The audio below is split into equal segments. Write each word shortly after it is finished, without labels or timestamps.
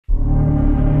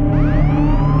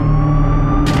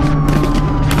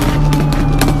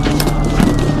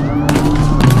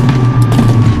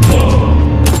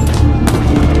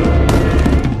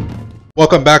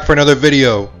welcome back for another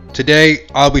video. Today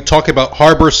I'll be talking about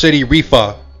Harbor City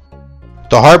Rifa.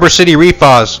 The Harbor City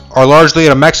Rifas are largely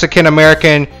a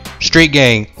Mexican-American street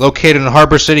gang located in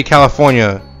Harbor City,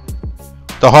 California.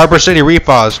 The Harbor City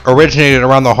Rifas originated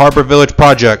around the Harbor Village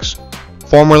projects,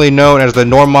 formerly known as the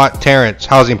Normont Terrace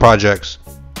housing projects,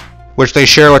 which they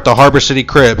share with the Harbor City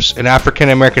Crips, an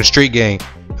African-American street gang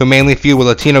who mainly feud with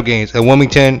Latino gangs in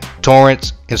Wilmington,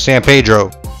 Torrance, and San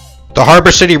Pedro. The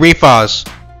Harbor City Rifas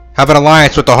have an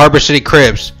alliance with the Harbor City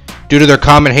Crips due to their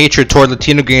common hatred toward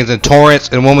Latino gangs in Torrance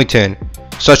and Wilmington,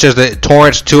 such as the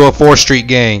Torrance 204 Street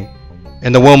Gang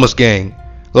and the Wilmus Gang,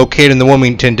 located in the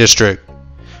Wilmington district.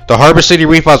 The Harbor City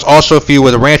Rifas also feud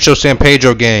with the Rancho San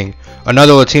Pedro Gang,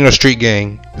 another Latino street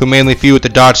gang, who mainly feud with the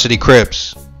Dodge City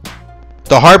Crips.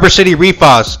 The Harbor City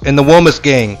Rifas and the Wilmus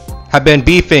Gang have been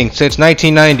beefing since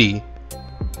 1990.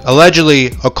 Allegedly,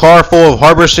 a car full of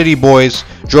Harbor City boys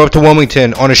drove to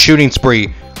Wilmington on a shooting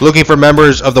spree looking for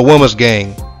members of the Wilmus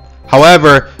Gang.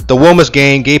 However, the Wilmus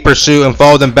Gang gave pursuit and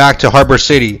followed them back to Harbor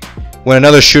City when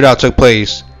another shootout took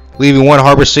place, leaving one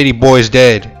Harbor City boy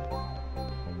dead.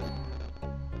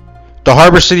 The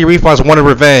Harbor City Rifas wanted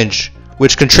revenge,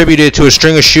 which contributed to a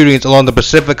string of shootings along the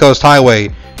Pacific Coast Highway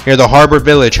near the Harbor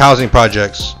Village housing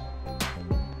projects.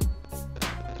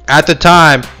 At the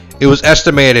time, it was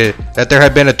estimated that there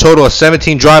had been a total of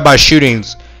 17 drive-by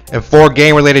shootings and 4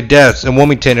 gang-related deaths in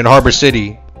Wilmington and Harbor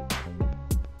City.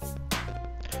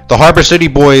 The Harbor City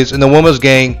boys and the Wilmus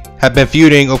Gang have been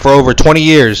feuding for over 20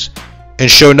 years and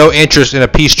show no interest in a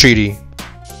peace treaty.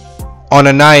 On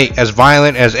a night as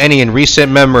violent as any in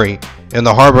recent memory in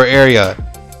the Harbor area,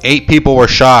 8 people were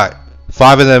shot,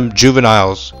 5 of them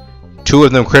juveniles, 2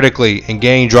 of them critically in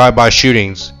gang drive-by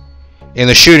shootings. In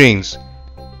the shootings,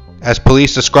 as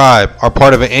police describe, are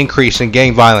part of an increase in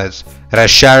gang violence that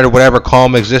has shattered whatever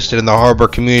calm existed in the harbor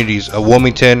communities of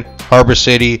Wilmington, Harbor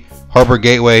City, Harbor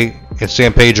Gateway, and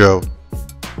San Pedro.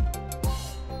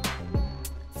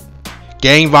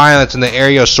 Gang violence in the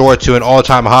area soared to an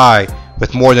all-time high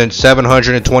with more than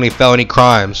 720 felony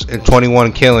crimes and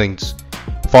 21 killings,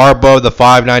 far above the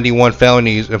 591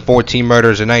 felonies and 14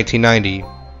 murders in 1990.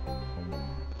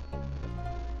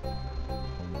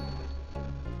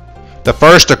 The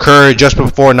first occurred just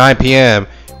before 9 p.m.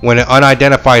 when an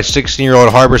unidentified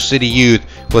 16-year-old Harbor City youth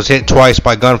was hit twice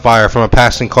by gunfire from a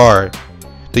passing car.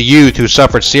 The youth, who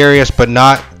suffered serious but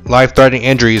not life-threatening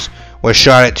injuries, was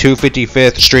shot at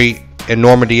 255th Street and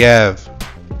Normandy Ave.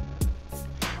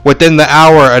 Within the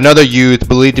hour, another youth,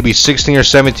 believed to be 16 or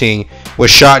 17,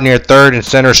 was shot near 3rd and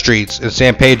Center Streets in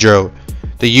San Pedro.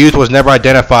 The youth was never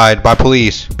identified by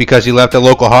police because he left a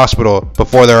local hospital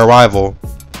before their arrival.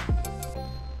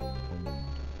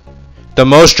 The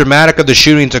most dramatic of the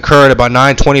shootings occurred about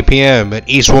 9:20 p.m. in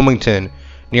East Wilmington,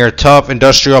 near a tough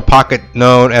industrial pocket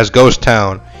known as Ghost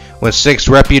Town, when 6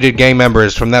 reputed gang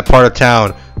members from that part of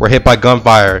town were hit by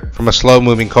gunfire from a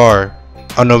slow-moving car.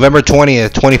 On November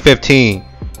 20th, 2015,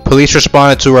 police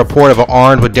responded to a report of an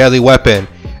armed with deadly weapon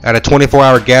at a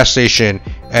 24-hour gas station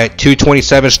at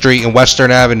 227th Street and Western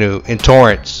Avenue in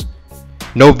Torrance.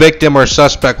 No victim or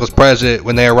suspect was present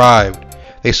when they arrived.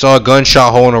 They saw a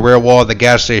gunshot hole in the rear wall of the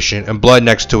gas station and blood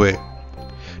next to it.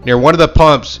 Near one of the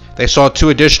pumps, they saw 2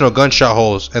 additional gunshot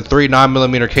holes and 3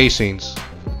 9mm casings.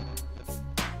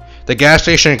 The gas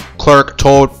station clerk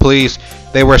told police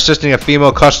they were assisting a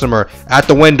female customer at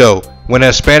the window when a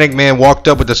Hispanic man walked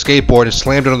up with a skateboard and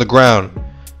slammed it on the ground.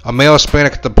 A male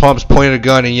Hispanic at the pumps pointed a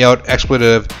gun and yelled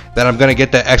expletive, that "I'm gonna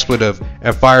get that expletive,"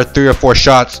 and fired 3 or 4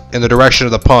 shots in the direction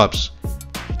of the pumps.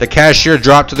 The cashier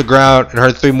dropped to the ground and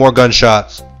heard 3 more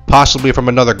gunshots, possibly from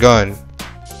another gun.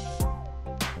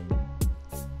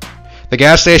 The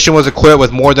gas station was equipped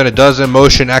with more than a dozen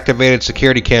motion-activated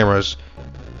security cameras.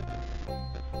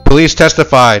 Police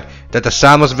testified that the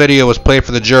soundless video was played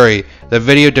for the jury. The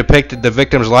video depicted the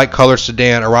victim's light-colored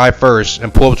sedan arrive first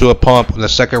and pull up to a pump in the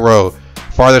second row,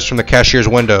 farthest from the cashier's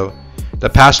window. The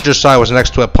passenger side was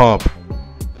next to a pump.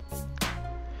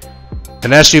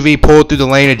 An SUV pulled through the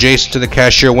lane adjacent to the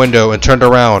cashier window and turned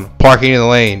around, parking in the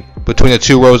lane between the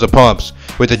 2 rows of pumps,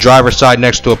 with the driver's side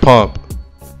next to a pump.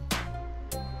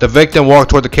 The victim walked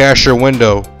toward the cashier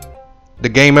window. The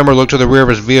gang member looked to the rear of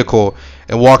his vehicle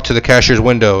and walked to the cashier's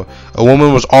window. A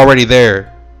woman was already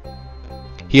there.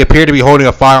 He appeared to be holding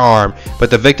a firearm, but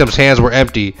the victim's hands were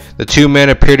empty. The 2 men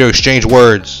appeared to exchange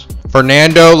words.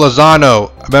 Fernando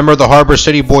Lozano, a member of the Harbor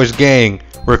City Boys gang,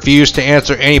 refused to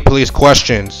answer any police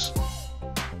questions.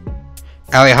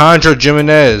 Alejandro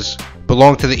Jimenez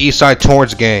belonged to the Eastside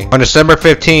Torrance gang. On December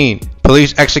 15,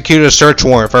 police executed a search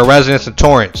warrant for a residence in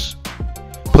Torrance.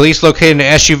 Police located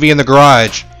an SUV in the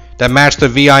garage that matched the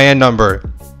VIN number.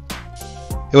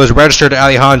 It was registered to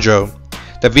Alejandro.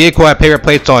 The vehicle had paper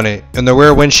plates on it, and the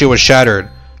rear windshield was shattered.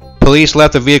 Police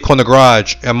left the vehicle in the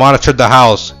garage and monitored the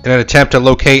house in an attempt to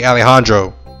locate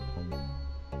Alejandro.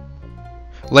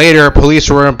 Later, police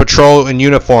were on patrol in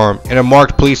uniform in a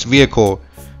marked police vehicle.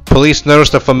 Police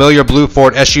noticed a familiar blue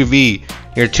Ford SUV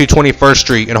near 221st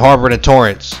Street in Harvard and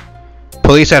Torrance.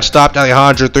 Police had stopped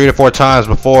Alejandro 3 to 4 times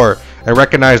before and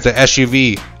recognized the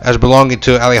SUV as belonging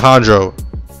to Alejandro.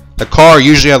 The car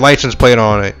usually had a license plate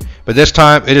on it, but this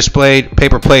time it displayed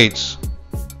paper plates.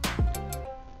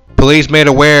 Police made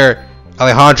aware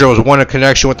Alejandro was wanted in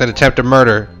connection with an attempted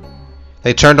murder.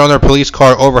 They turned on their police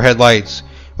car overhead lights,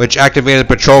 which activated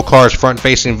the patrol car's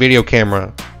front-facing video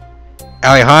camera.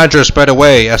 Alejandro sped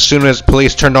away as soon as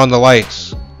police turned on the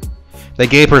lights. They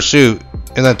gave pursuit,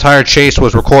 and the entire chase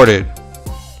was recorded.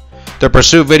 The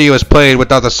pursuit video is played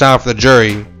without the sound for the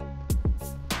jury.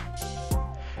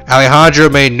 Alejandro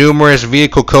made numerous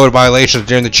vehicle code violations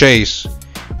during the chase,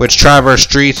 which traversed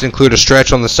streets include a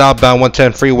stretch on the southbound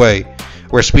 110 freeway,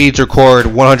 where speeds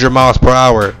recorded 100 miles per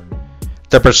hour.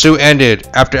 The pursuit ended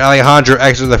after Alejandro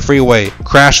exited the freeway,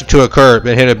 crashed into a curb,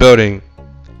 and hit a building.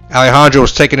 Alejandro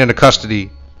was taken into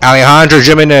custody. Alejandro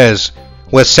Jimenez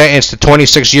was sentenced to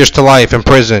 26 years to life in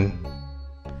prison.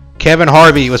 Kevin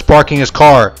Harvey was parking his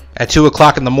car at 2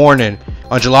 o'clock in the morning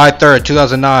on July 3,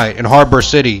 2009 in Harbor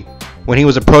City when he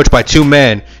was approached by 2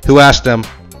 men who asked him,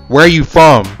 "Where are you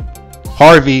from?"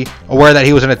 Harvey, aware that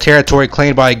he was in a territory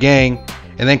claimed by a gang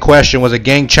and then questioned was a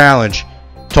gang challenge,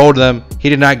 told them he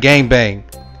did not gangbang.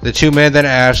 The 2 men then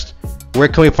asked, "Where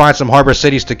can we find some Harbor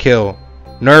Cities to kill?"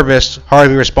 Nervous,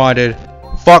 Harvey responded,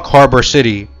 "Fuck Harbor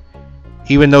City,"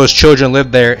 even though his children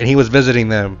lived there and he was visiting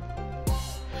them.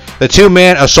 The 2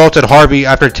 men assaulted Harvey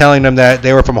after telling them that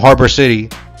they were from Harbor City.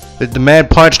 The men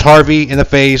punched Harvey in the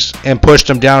face and pushed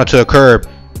him down onto a curb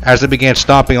as they began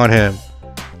stomping on him.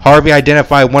 Harvey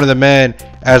identified one of the men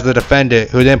as the defendant,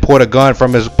 who then pulled a gun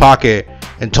from his pocket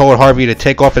and told Harvey to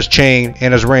take off his chain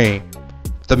and his ring.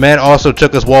 The men also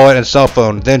took his wallet and cell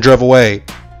phone, then drove away.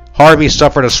 Harvey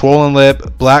suffered a swollen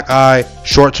lip, black eye,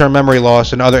 short-term memory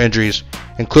loss, and other injuries,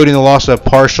 including the loss of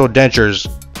partial dentures.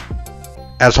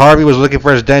 As Harvey was looking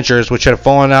for his dentures, which had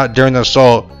fallen out during the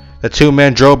assault, the 2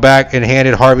 men drove back and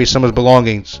handed Harvey some of his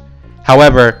belongings.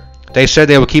 However, they said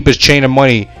they would keep his chain and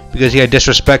money because he had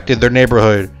disrespected their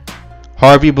neighborhood.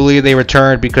 Harvey believed they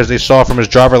returned because they saw from his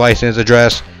driver's license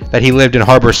address that he lived in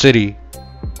Harbor City.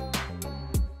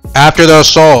 After the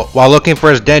assault, while looking for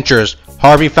his dentures,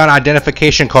 Harvey found an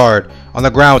identification card on the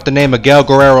ground with the name Miguel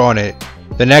Guerrero on it.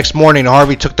 The next morning,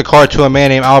 Harvey took the card to a man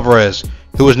named Alvarez,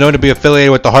 who was known to be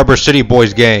affiliated with the Harbor City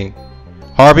Boys gang.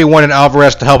 Harvey wanted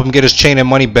Alvarez to help him get his chain and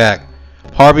money back.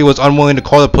 Harvey was unwilling to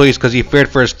call the police because he feared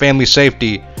for his family's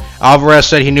safety. Alvarez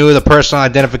said he knew the personal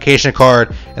identification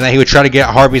card and that he would try to get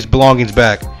Harvey's belongings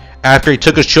back. After he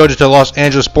took his children to the Los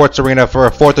Angeles Sports Arena for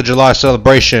a 4th of July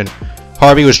celebration,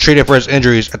 Harvey was treated for his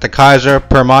injuries at the Kaiser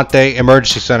Permanente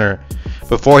Emergency Center.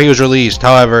 Before he was released,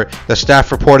 however, the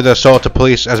staff reported the assault to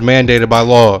police as mandated by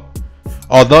law.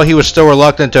 Although he was still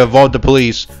reluctant to involve the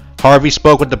police, Harvey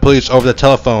spoke with the police over the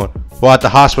telephone while at the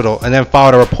hospital and then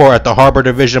filed a report at the Harbor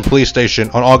Division Police Station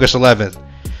on August 11th.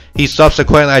 He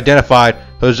subsequently identified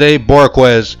Jose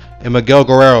Borquez and Miguel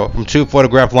Guerrero from 2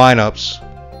 photograph lineups.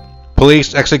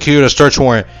 Police executed a search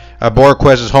warrant at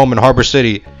Borquez's home in Harbor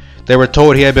City. They were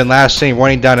told he had been last seen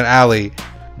running down an alley.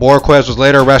 Borquez was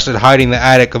later arrested hiding in the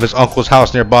attic of his uncle's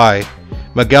house nearby.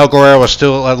 Miguel Guerrero was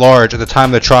still at large at the time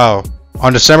of the trial.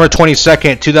 On December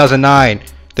 22, 2009,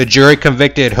 the jury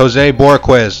convicted Jose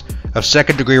Borquez of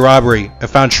second-degree robbery and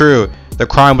found true the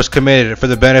crime was committed for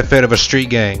the benefit of a street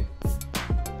gang.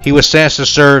 He was sentenced to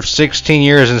serve 16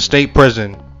 years in state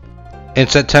prison. In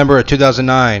September of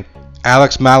 2009,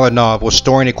 Alex Malinov was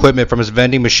storing equipment from his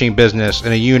vending machine business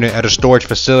in a unit at a storage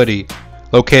facility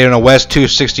located on West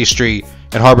 260th Street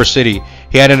in Harbor City.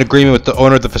 He had an agreement with the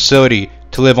owner of the facility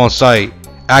to live on site,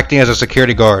 acting as a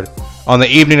security guard. On the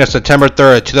evening of September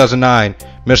 3, 2009,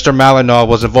 Mr. Malinov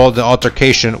was involved in an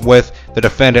altercation with the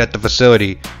defendant at the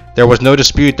facility. There was no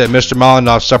dispute that Mr.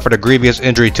 Malinov suffered a grievous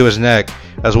injury to his neck,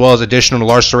 as well as additional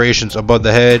lacerations above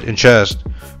the head and chest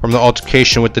from the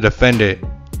altercation with the defendant,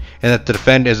 and that the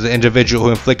defendant is the individual who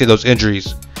inflicted those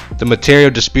injuries. The material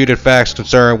disputed facts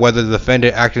concern whether the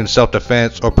defendant acted in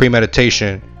self-defense or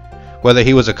premeditation, whether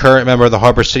he was a current member of the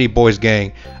Harbor City Boys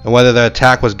gang, and whether the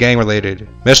attack was gang-related.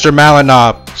 Mr.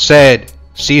 Malinov said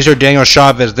Cesar Daniel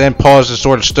Chavez then paused and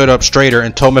sort of stood up straighter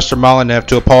and told Mr. Malinov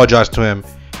to apologize to him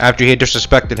after he had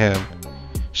disrespected him.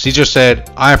 Cesar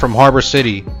said, "I am from Harbor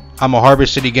City. I'm a Harbor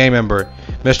City gang member."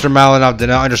 Mr. Malinov did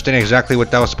not understand exactly what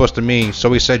that was supposed to mean,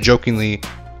 so he said jokingly,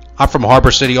 "I'm from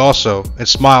Harbor City also," and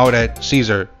smiled at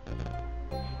Cesar.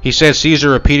 He said Caesar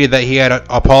repeated that he had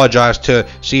apologized to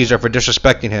Caesar for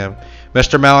disrespecting him.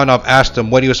 Mr. Malinov asked him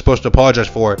what he was supposed to apologize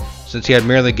for, since he had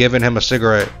merely given him a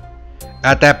cigarette.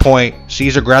 At that point,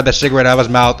 Caesar grabbed the cigarette out of his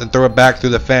mouth and threw it back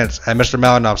through the fence at Mr.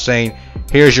 Malinov, saying,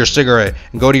 "Here's your cigarette,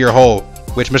 and go to your hole,"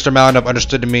 which Mr. Malinov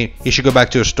understood to mean he should go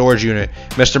back to a storage unit.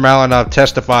 Mr. Malinov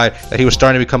testified that he was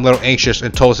starting to become a little anxious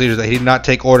and told Caesar that he did not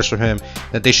take orders from him,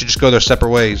 and that they should just go their separate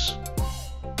ways.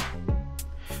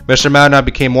 Mr. Malinov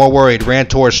became more worried, ran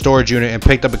towards storage unit and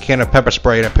picked up a can of pepper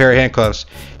spray and a pair of handcuffs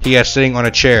he had sitting on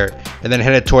a chair, and then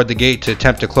headed toward the gate to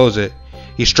attempt to close it.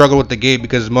 He struggled with the gate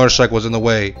because his motorcycle was in the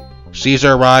way.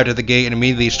 Caesar arrived at the gate and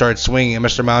immediately started swinging at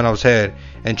Mr. Malinov's head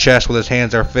and chest with his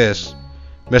hands or fists.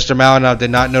 Mr. Malinov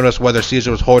did not notice whether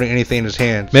Caesar was holding anything in his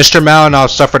hands. Mr. Malinov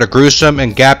suffered a gruesome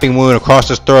and gaping wound across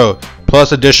his throat,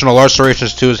 plus additional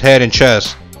lacerations to his head and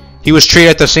chest. He was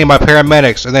treated at the scene by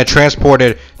paramedics and then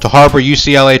transported to Harbor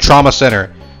UCLA Trauma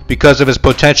Center because of his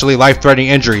potentially life-threatening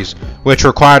injuries, which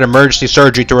required emergency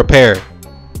surgery to repair.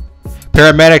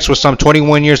 Paramedics with some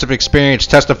 21 years of experience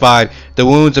testified the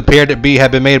wounds appeared to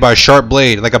have been made by a sharp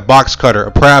blade, like a box cutter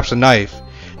or perhaps a knife.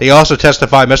 They also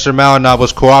testified Mr. Malinov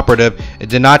was cooperative and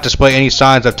did not display any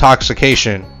signs of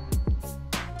intoxication.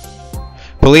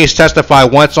 Police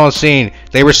testified once on scene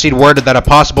they received word that a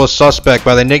possible suspect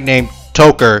by the nickname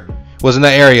Toker was in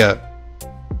the area.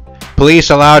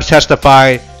 Police allowed to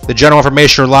testify the general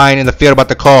information relying in the field about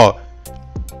the call.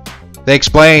 They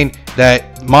explained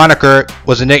that moniker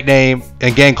was a nickname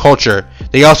in gang culture.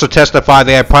 They also testified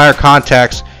they had prior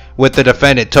contacts with the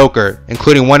defendant Toker,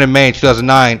 including one in May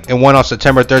 2009 and one on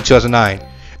September 3, 2009,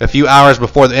 a few hours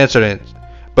before the incident.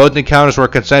 Both encounters were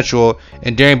consensual,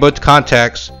 and during both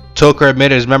contacts, Toker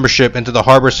admitted his membership into the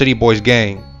Harbor City Boys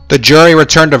gang. The jury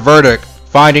returned a verdict,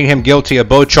 finding him guilty of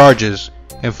both charges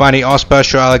and finding all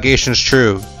special allegations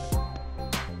true.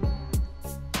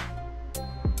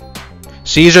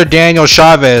 Cesar Daniel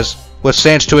Chavez was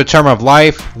sentenced to a term of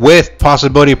life with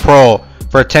possibility of parole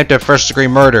for attempted first-degree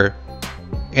murder,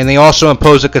 and they also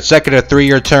imposed a consecutive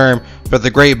 3-year term for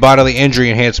the great bodily injury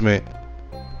enhancement,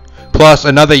 plus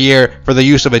another year for the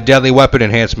use of a deadly weapon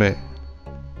enhancement.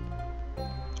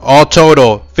 All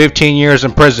total, 15 years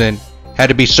in prison had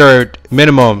to be served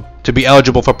minimum to be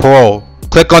eligible for parole.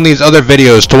 Click on these other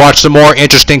videos to watch some more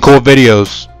interesting cool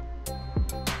videos.